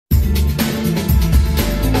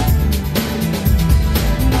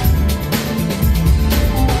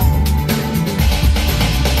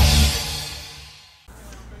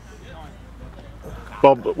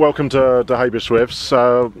Bob, welcome to Haybridge Swifts.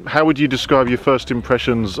 How would you describe your first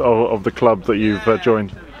impressions of the club that you've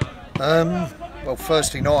joined? Well,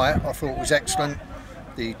 Thursday night I thought it was excellent.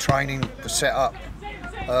 The training, the setup.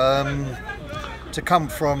 To come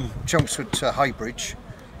from Chelmsford to Haybridge,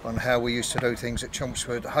 on how we used to do things at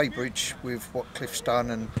Chelmsford, Haybridge, with what Cliff's done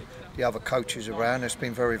and the other coaches around, it's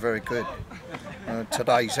been very, very good.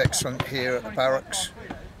 Today's excellent here at the barracks.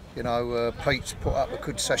 You know, Pete's put up a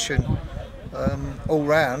good session. All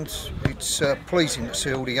round, it's pleasing to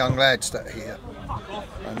see all the young lads that are here,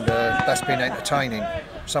 and that's been entertaining.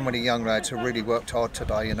 Some of the young lads have really worked hard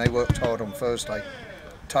today, and they worked hard on Thursday.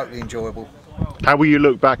 Totally enjoyable. How will you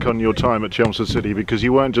look back on your time at Chelmsford City? Because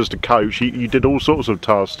you weren't just a coach, you did all sorts of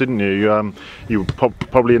tasks, didn't you? You were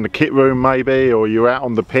probably in the kit room maybe, or you were out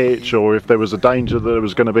on the pitch, or if there was a danger that there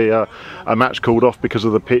was going to be a match called off because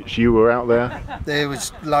of the pitch, you were out there? There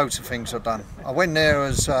was loads of things I've done. I went there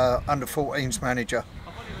as under-14s manager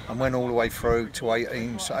and went all the way through to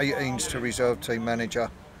 18s to reserve team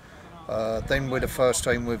manager. Then with the first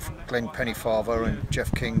team with Glenn Pennyfather and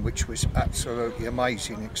Jeff King, which was absolutely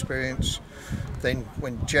amazing experience. Then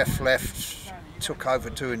when Jeff left, took over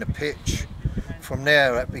doing the pitch. From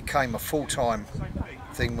there it became a full-time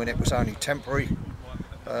thing when it was only temporary.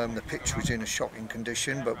 The pitch was in a shocking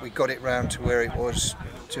condition, but we got it round to where it was,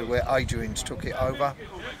 to where Adrian's took it over.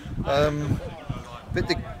 But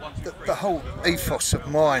the whole ethos of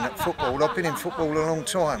mine at football, I've been in football a long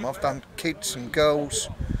time. I've done kids and girls.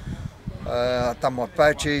 I've done my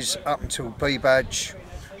badges up until B badge,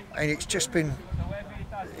 and it's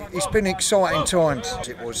been exciting times.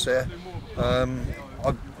 It was there.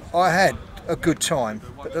 I had a good time,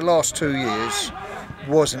 but the last 2 years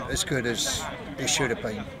wasn't as good as it should have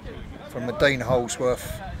been. From the Dean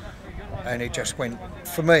Holsworth, and it just went,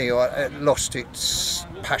 for me, it lost its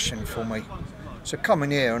passion for me. So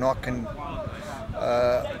coming here and I can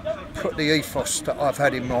put the ethos that I've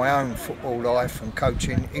had in my own football life and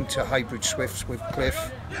coaching into Haybridge Swifts with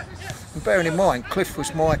Cliff. And bearing in mind, Cliff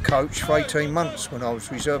was my coach for 18 months when I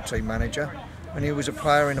was reserve team manager, and he was a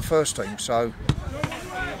player in the first team. So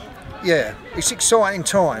yeah, it's exciting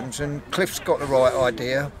times, and Cliff's got the right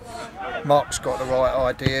idea, Mark's got the right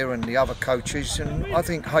idea, and the other coaches, and I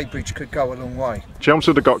think Haybridge could go a long way.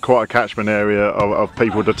 Chelmsford have got quite a catchment area of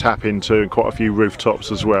people to tap into, and quite a few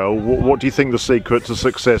rooftops as well. What do you think the secret to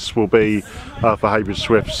success will be for Haybridge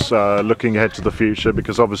Swifts looking ahead to the future?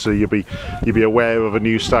 Because obviously you'll be aware of a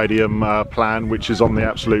new stadium plan, which is on the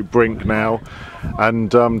absolute brink now,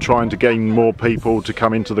 and trying to gain more people to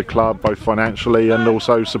come into the club, both financially and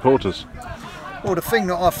also supporters. Well, the thing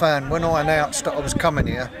that I found when I announced that I was coming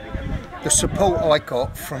here, the support I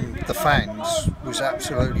got from the fans was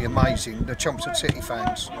absolutely amazing, the Chelmsford City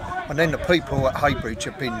fans. And then the people at Haybridge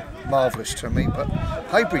have been marvellous to me, but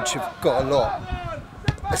Haybridge have got a lot.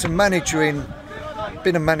 As a manager,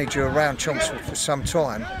 been a manager around Chelmsford for some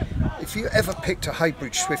time, if you ever picked a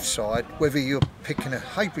Haybridge Swift side, whether you're picking a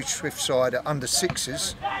Haybridge Swift side at under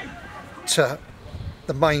sixes to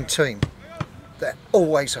the main team, they're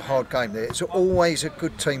always a hard game there. It's always a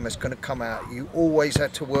good team that's going to come out. You always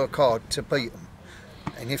had to work hard to beat them.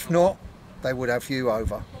 And if not, they would have you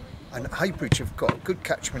over. And Haybridge have got a good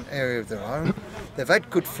catchment area of their own. They've had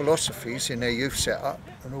good philosophies in their youth setup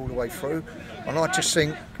and all the way through. And I just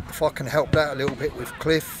think if I can help that a little bit with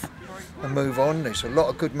Cliff and move on, there's a lot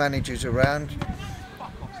of good managers around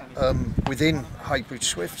within Haybridge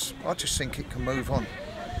Swifts. I just think it can move on.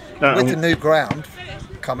 With the new ground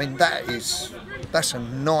coming, that's a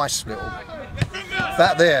nice little.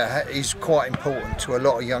 That there is quite important to a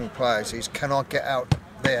lot of young players. Is can I get out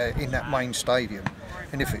there in that main stadium?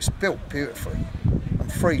 And if it's built beautifully,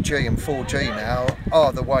 and 3G and 4G now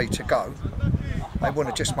are the way to go. They want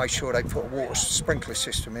to just make sure they put a water sprinkler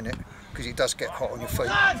system in it, because it does get hot on your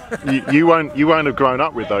feet. you won't have grown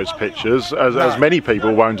up with those pictures, as many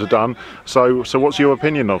people won't have done. So what's your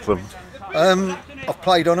opinion of them? I've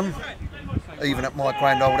played on them, even at my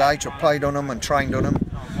grand old age. I've played on them and trained on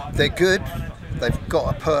them. They're good. They've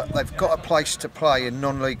got a place to play in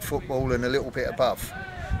non-league football and a little bit above,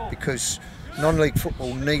 because non-league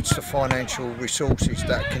football needs the financial resources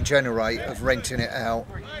that it can generate of renting it out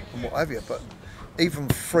and what have you. But even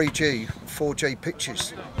 3G, 4G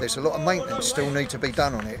pitches, there's a lot of maintenance still need to be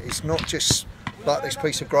done on it. It's not just like this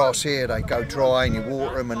piece of grass here, they go dry and you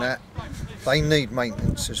water them and that. They need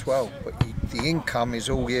maintenance as well, but the income is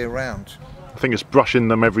all year round. I think it's brushing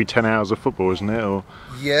them every 10 hours of football, isn't it? Or...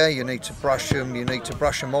 Yeah, you need to brush them. You need to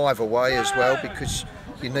brush them either way as well, because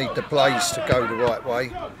you need the blades to go the right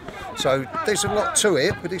way. So there's a lot to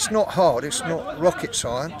it, but it's not hard. It's not rocket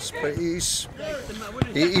science, but it is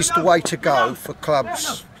the way to go for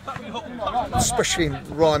clubs especially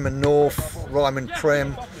in Ryman North, Ryman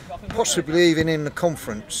Prem, possibly even in the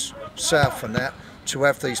Conference South and that, to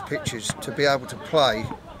have these pitches to be able to play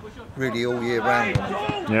really all year round.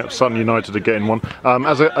 Yeah, Sutton United are getting one.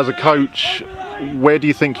 As a coach, where do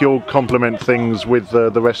you think you'll complement things with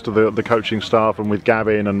the rest of the coaching staff, and with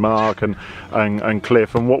Gavin and Mark and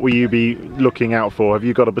Cliff, and what will you be looking out for? Have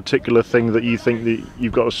you got a particular thing that you think that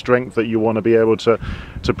you've got a strength that you want to be able to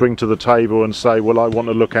bring to the table and say, well, I want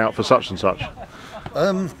to look out for such and such?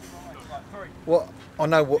 Well, I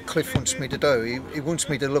know what Cliff wants me to do. He wants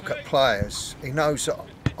me to look at players. He knows that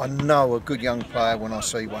I know a good young player when I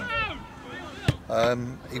see one.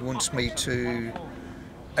 He wants me to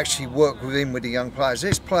actually work with him with the young players.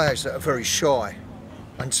 There's players that are very shy,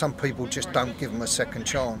 and some people just don't give them a second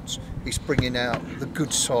chance. He's bringing out the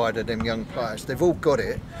good side of them young players. They've all got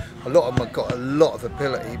it. A lot of them have got a lot of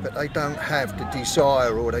ability, but they don't have the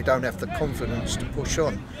desire, or they don't have the confidence to push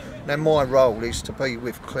on. Now my role is to be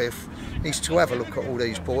with Cliff, is to have a look at all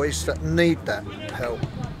these boys that need that help,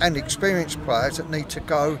 and experienced players that need to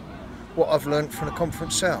go what I've learnt from the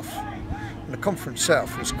Conference South. And the Conference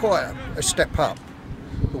South is quite a step up,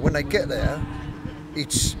 but when they get there,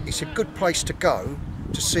 it's a good place to go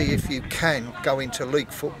to see if you can go into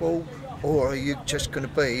league football, or are you just going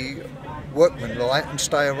to be workmanlike and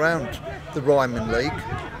stay around the Ryman League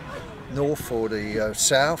North, or the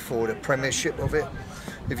South, or the Premiership of it,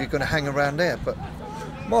 if you're going to hang around there. But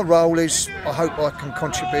my role is, I hope I can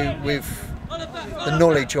contribute with the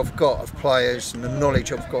knowledge I've got of players and the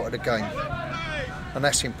knowledge I've got of the game, and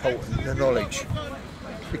that's important, the knowledge,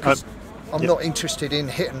 because I'm not interested in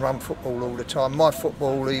hit and run football all the time. My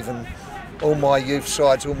football, even all my youth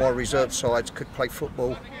sides, all my reserve sides could play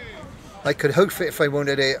football. They could hoof it if they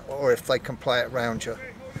wanted it, or if they can play it round you.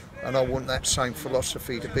 And I want that same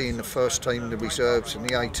philosophy to be in the first team, the reserves and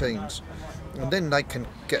the 18s. And then they can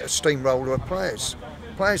get a steamroller of players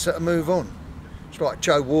that move on. It's like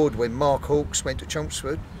Joe Ward when Mark Hawkes went to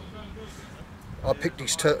Chelmsford. I picked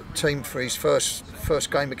his team for his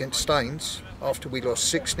first game against Staines. After we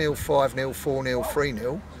lost 6-0, 5-0, 4-0,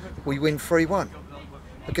 3-0, we win 3-1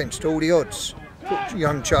 against all the odds. Put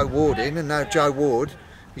young Joe Ward in, and now Joe Ward,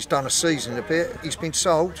 he's done a season a bit, he's been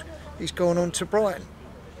sold, he's gone on to Brighton.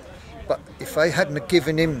 But if they hadn't have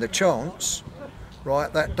given him the chance,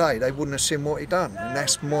 right, that day, they wouldn't have seen what he'd done. And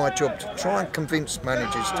that's my job, to try and convince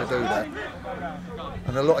managers to do that.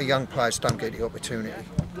 And a lot of young players don't get the opportunity.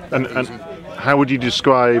 And how would you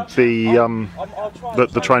describe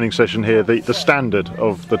the training session here, the standard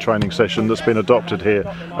of the training session that's been adopted here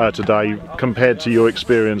today, compared to your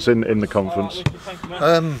experience in the conference?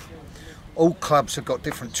 All clubs have got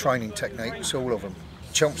different training techniques, all of them.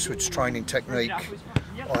 Chelmsford's training technique,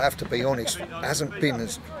 I have to be honest, hasn't been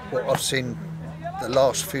as what I've seen the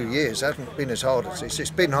last few years, hasn't been as hard as this.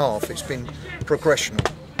 It's been it's been progressional.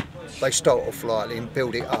 They start off lightly and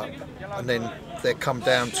build it up, and then they come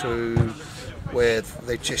down to where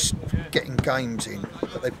they're just getting games in,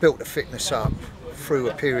 but they built the fitness up through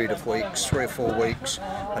a period of weeks, 3 or 4 weeks,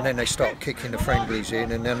 and then they start kicking the friendlies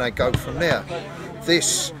in, and then they go from there.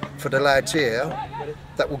 This, for the lads here,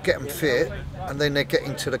 that will get them fit, and then they get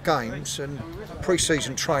into the games, and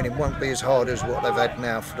pre-season training won't be as hard as what they've had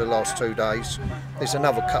now for the last 2 days. There's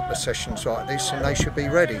another couple of sessions like this, and they should be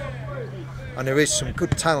ready. And there is some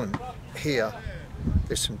good talent here.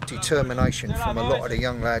 There's some determination from a lot of the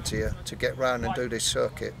young lads here to get round and do this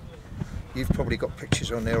circuit. You've probably got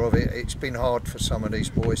pictures on there of it. It's been hard for some of these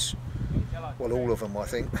boys. Well, all of them, I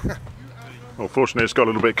think. Well, fortunately, it's got a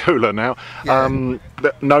little bit cooler now. Yeah.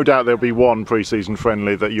 No doubt there'll be one pre-season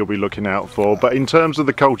friendly that you'll be looking out for. But in terms of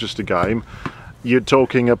the Colchester game, you're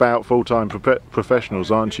talking about full-time professionals,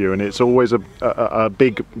 aren't you? And it's always a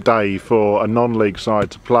big day for a non-league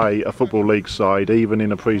side to play a football league side, even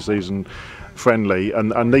in a pre-season friendly.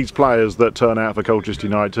 And these players that turn out for Colchester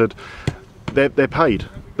United, they're paid.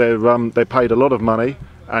 They're paid a lot of money,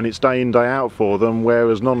 and it's day in, day out for them,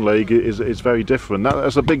 whereas non-league is very different.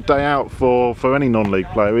 That's a big day out for any non-league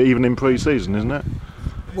player, even in pre-season, isn't it?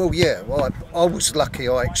 Well, yeah. Well, I was lucky.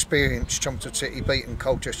 I experienced Chelmsford City beating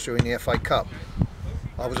Colchester in the FA Cup.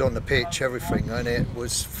 I was on the pitch, everything, and it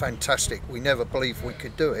was fantastic. We never believed we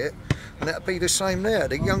could do it, and that'd be the same there.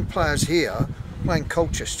 The young players here playing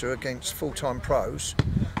Colchester against full-time pros,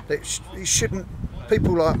 it shouldn't.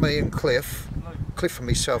 People like me and Cliff and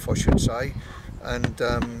myself, I should say, and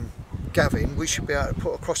Gavin, we should be able to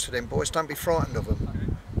put across to them boys, don't be frightened of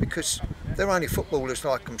them, because they're only footballers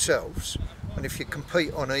like themselves. And if you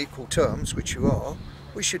compete on equal terms, which you are,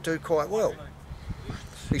 we should do quite well.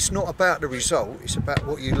 It's not about the result, it's about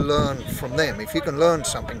what you learn from them. If you can learn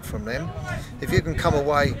something from them, if you can come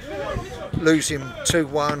away losing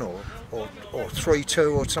 2-1 or or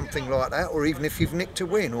 3-2 or something like that, or even if you've nicked a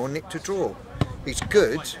win or nicked a draw. It's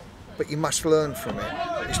good, but you must learn from it.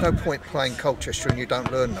 There's no point playing Colchester and you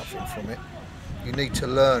don't learn nothing from it. You need to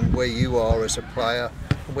learn where you are as a player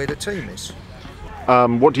and where the team is.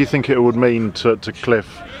 What do you think it would mean to Cliff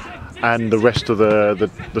and the rest of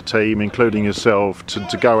the team, including yourself,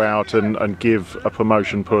 to go out and give a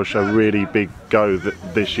promotion push a really big go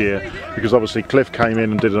this year? Because obviously Cliff came in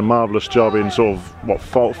and did a marvellous job in sort of, what,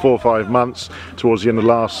 4 or 5 months towards the end of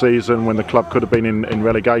last season when the club could have been in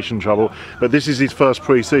relegation trouble. But this is his first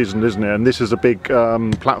pre-season, isn't it? And this is a big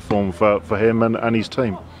platform for him and his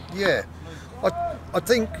team. Yeah, I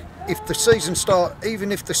think if the season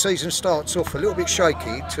even if the season starts off a little bit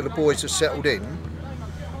shaky till the boys are settled in,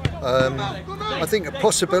 I think the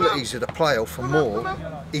possibilities of the playoff and more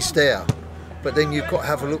is there, but then you've got to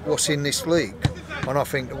have a look what's in this league. And I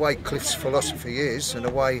think the way Cliff's philosophy is, and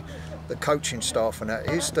the way the coaching staff and that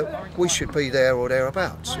is, that we should be there or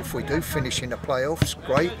thereabouts. If we do finish in the playoffs,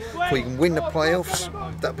 great. If we can win the playoffs,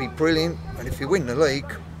 that'd be brilliant. And if you win the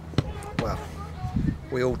league, well,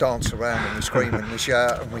 we all dance around and we scream and we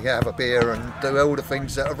shout and we have a beer and do all the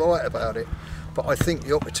things that are right about it. But I think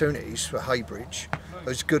the opportunities for Heybridge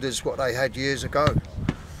as good as what they had years ago.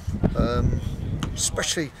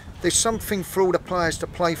 Especially, there's something for all the players to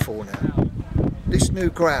play for now. This new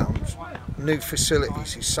ground, new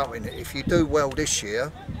facilities is something that if you do well this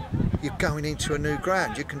year, you're going into a new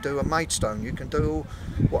ground. You can do a Maidstone, you can do all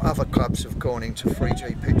what other clubs have gone into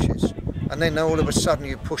 3G pitches. And then all of a sudden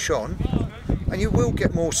you push on and you will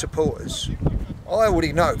get more supporters. I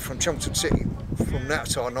already know from Chelmsford City, from that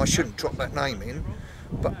side, and I shouldn't drop that name in,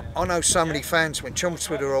 but I know so many fans when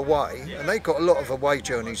Chelmsford are away, and they've got a lot of away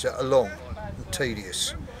journeys that are long and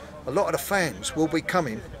tedious. A lot of the fans will be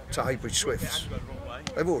coming to Heybridge Swifts.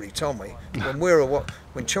 They've already told me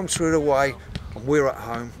when Chelmsford are away and we're at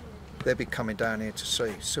home, they'll be coming down here to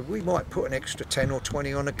see. So we might put an extra 10 or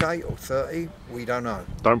 20 on the gate or 30. We don't know.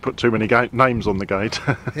 Don't put too many names on the gate.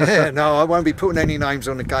 Yeah, no, I won't be putting any names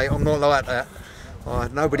on the gate. I'm not like that.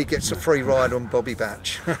 Nobody gets a free ride on Bobby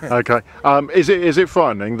Batch. Okay. Is it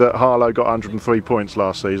frightening that Harlow got 103 points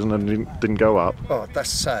last season and didn't go up? Oh,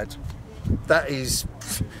 that's sad. That is,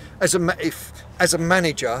 as a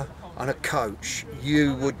manager and a coach,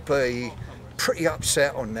 you would be pretty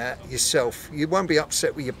upset on that yourself. You won't be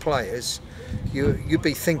upset with your players. You'd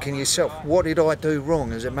be thinking yourself, what did I do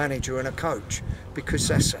wrong as a manager and a coach? Because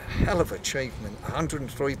that's a hell of an achievement.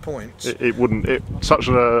 103 points. It wouldn't. Such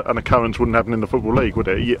an occurrence wouldn't happen in the Football League, would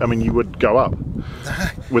it? I mean, you would go up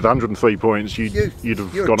with 103 points. You'd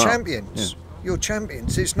have you're gone champions. up. Yeah. You're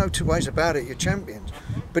champions. There's no two ways about it. You're champions.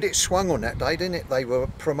 But it swung on that day, didn't it? They were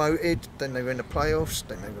promoted, then they were in the playoffs,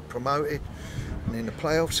 then they were promoted, and in the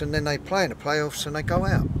playoffs, and then they play in the playoffs and they go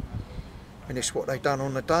out. And it's what they done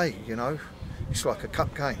on the day. You know, it's like a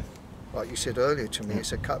cup game. Like you said earlier to me,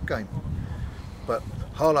 it's a cup game. But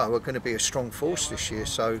Harlow are going to be a strong force this year,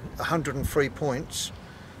 so 103 points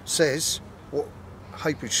says what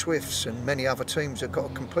Heybridge Swifts and many other teams have got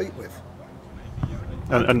to compete with.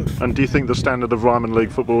 And do you think the standard of Ryman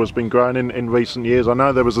League football has been growing in recent years? I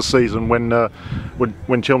know there was a season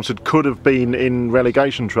when Chelmsford could have been in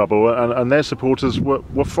relegation trouble, and their supporters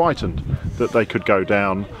were frightened that they could go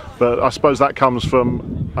down. But I suppose that comes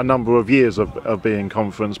from a number of years of being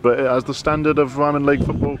conference. But as the standard of Ryman League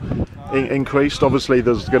football increased, obviously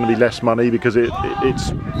there's going to be less money because it's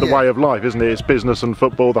the way of life, isn't it? It's business and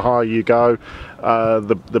football. The higher you go,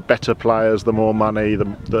 the better players, the more money,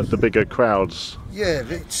 the bigger crowds. Yeah,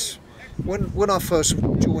 it's when I first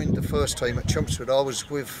joined the first team at Chelmsford, I was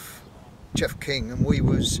with Jeff King and we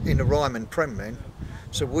was in the Ryman Prem then.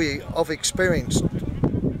 So I've experienced,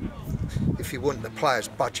 if you want, the players'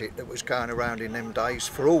 budget that was going around in them days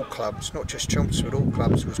for all clubs, not just Chelmsford. All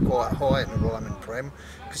clubs was quite high in the Ryman Prem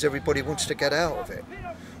because everybody wants to get out of it.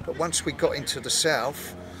 But once we got into the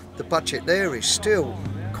south, the budget there is still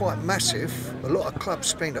quite massive. A lot of clubs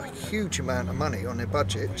spend a huge amount of money on their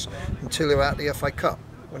budgets until they're out the FA Cup.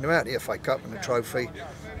 When they're out the FA Cup and the trophy,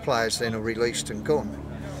 players then are released and gone.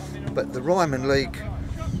 But the Ryman League,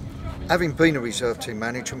 having been a reserve team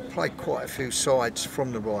manager and played quite a few sides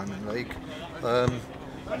from the Ryman League,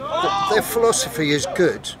 their philosophy is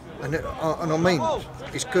good, and I mean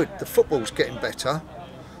it's good. The football's getting better.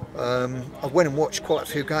 I went and watched quite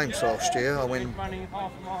a few games last year. I went and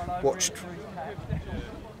watched,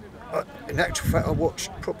 in actual fact, I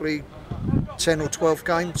watched probably 10 or 12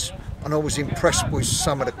 games, and I was impressed with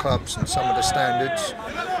some of the clubs and some of the standards.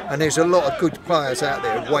 And there's a lot of good players out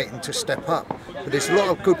there waiting to step up. But there's a lot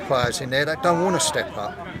of good players in there that don't want to step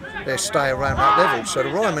up. They stay around that level. So the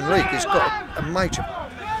Ryman League has got a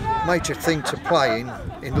major thing to play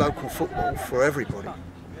in local football for everybody,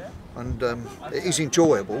 and it is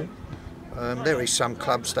enjoyable. There is some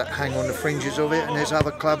clubs that hang on the fringes of it, and there's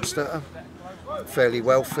other clubs that are fairly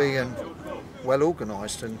wealthy and well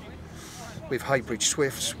organised, and with Heybridge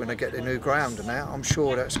Swifts, when they get their new ground and that, I'm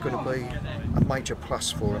sure that's going to be a major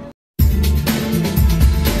plus for them.